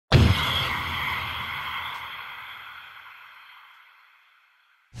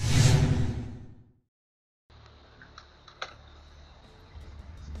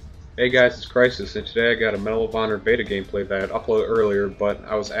Hey guys, it's Crisis, and today I got a Medal of Honor beta gameplay that I uploaded earlier, but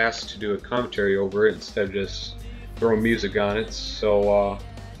I was asked to do a commentary over it instead of just throwing music on it, so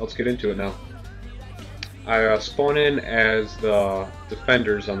let's get into it now. I spawn in as the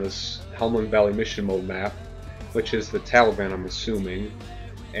defenders on this Helmand Valley mission mode map, which is the Taliban, I'm assuming,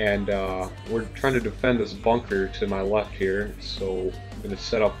 and we're trying to defend this bunker to my left here, so I'm going to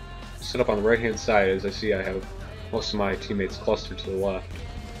set up on the right hand side. As I see, I have most of my teammates clustered to the left.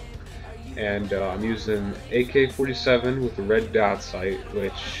 And I'm using AK-47 with the red dot sight,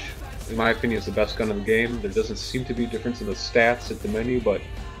 which in my opinion is the best gun in the game. There doesn't seem to be a difference in the stats at the menu, but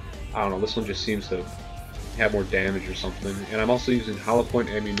I don't know, this one just seems to have more damage or something. And I'm also using hollow point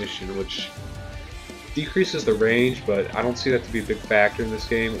ammunition, which decreases the range, but I don't see that to be a big factor in this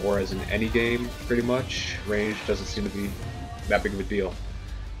game, or as in any game, pretty much. Range doesn't seem to be that big of a deal.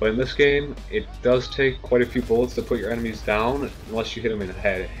 But in this game, it does take quite a few bullets to put your enemies down, unless you hit them in the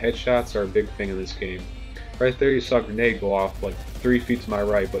head. Headshots are a big thing in this game. Right there you saw a grenade go off like 3 feet to my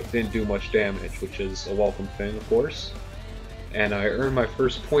right, but it didn't do much damage, which is a welcome thing, of course. And I earned my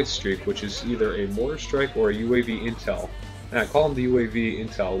first point streak, which is either a mortar strike or a UAV intel. And I call them the UAV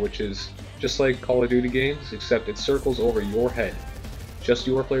intel, which is just like Call of Duty games, except it circles over your head. Just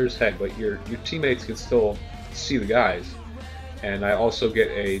your player's head, but your teammates can still see the guys. And I also get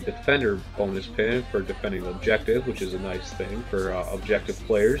a defender bonus pin for defending the objective, which is a nice thing for objective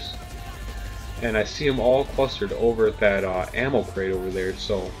players. And I see them all clustered over at that ammo crate over there,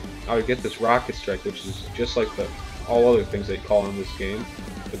 so I would get this rocket strike, which is just like all other things they call in this game,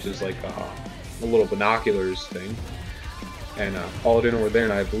 which is like a little binoculars thing. And haul it in over there,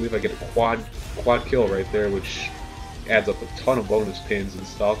 and I believe I get a quad kill right there, which adds up a ton of bonus pins and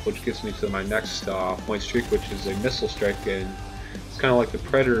stuff, which gets me to my next point streak, which is a missile strike. And it's kind of like the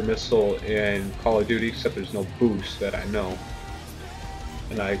Predator missile in Call of Duty, except there's no boost that I know.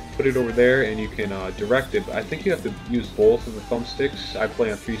 And I put it over there, and you can direct it. I think you have to use both of the thumbsticks. I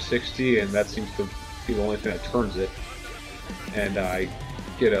play on 360, and that seems to be the only thing that turns it. And I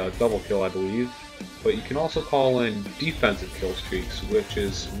get a double kill, I believe. But you can also call in defensive kill streaks, which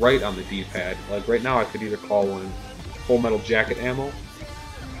is right on the D-pad. Like right now I could either call in Full Metal Jacket ammo,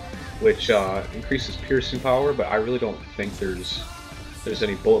 which increases piercing power, but I really don't think there's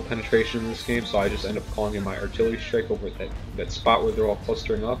any bullet penetration in this game, so I just end up calling in my artillery strike over at that spot where they're all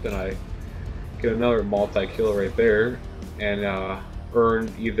clustering up, and I get another multi-kill right there, and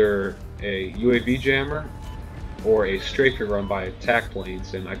earn either a UAV jammer or a strafing run by attack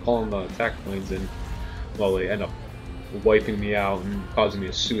planes. And I call them attack planes, and well, they end up wiping me out and causing me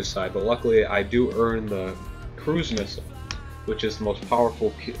a suicide, but luckily I do earn the cruise missile, which is the most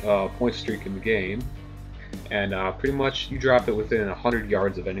powerful point streak in the game. And pretty much you drop it within 100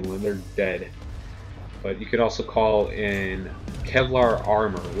 yards of anyone, they're dead. But you can also call in Kevlar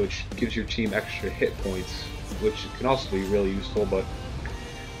armor, which gives your team extra hit points, which can also be really useful. But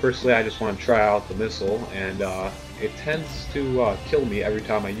personally, I just want to try out the missile, and it tends to kill me every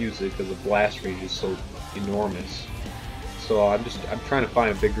time I use it because the blast range is so enormous. So I'm trying to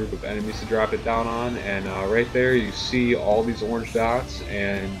find a big group of enemies to drop it down on, and right there you see all these orange dots,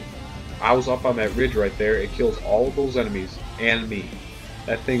 and I was up on that ridge right there. It kills all of those enemies and me.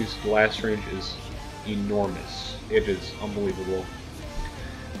 That thing's blast range is enormous. It is unbelievable.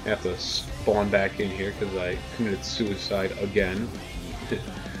 I have to spawn back in here because I committed suicide again.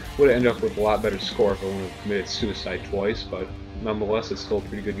 Would have ended up with a lot better score if I would have committed suicide twice, but nonetheless it's still a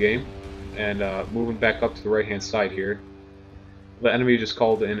pretty good game. And moving back up to the right hand side here, the enemy just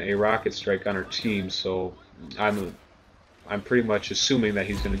called in a rocket strike on our team, so I'm pretty much assuming that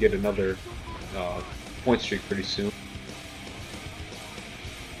he's going to get another point streak pretty soon.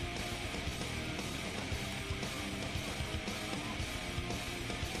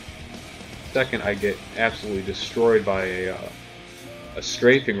 Second, I get absolutely destroyed by a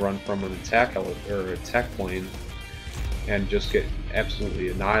strafing run from an attack plane, and just get absolutely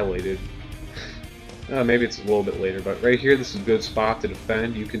annihilated. Maybe it's a little bit later, but right here, this is a good spot to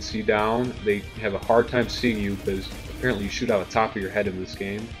defend. You can see down. They have a hard time seeing you because apparently you shoot out the top of your head in this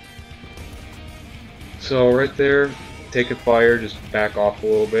game. So right there, taking fire, just back off a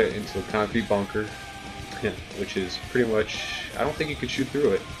little bit into the concrete bunker, which is pretty much, I don't think you can shoot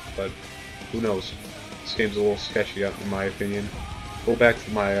through it, but who knows. This game's a little sketchy in my opinion. Go back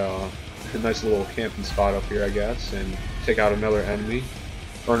to my nice little camping spot up here, I guess, and take out another enemy.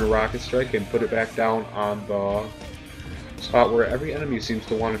 Earn a rocket strike and put it back down on the spot where every enemy seems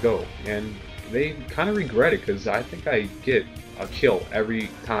to want to go, and they kind of regret it because I think I get a kill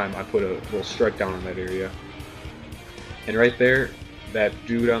every time I put a little strike down in that area. And right there, that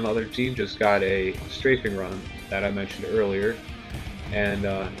dude on the other team just got a strafing run that I mentioned earlier, and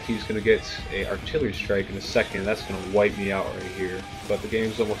he's going to get a artillery strike in a second. That's going to wipe me out right here. But the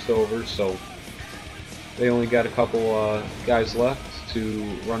game's almost over, so they only got a couple guys left to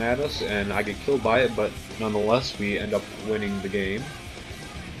run at us, and I get killed by it, but nonetheless we end up winning the game.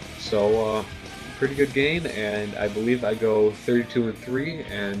 So pretty good game, and I believe I go 32-3,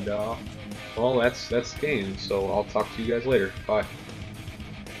 and well, that's the game. So I'll talk to you guys later. Bye.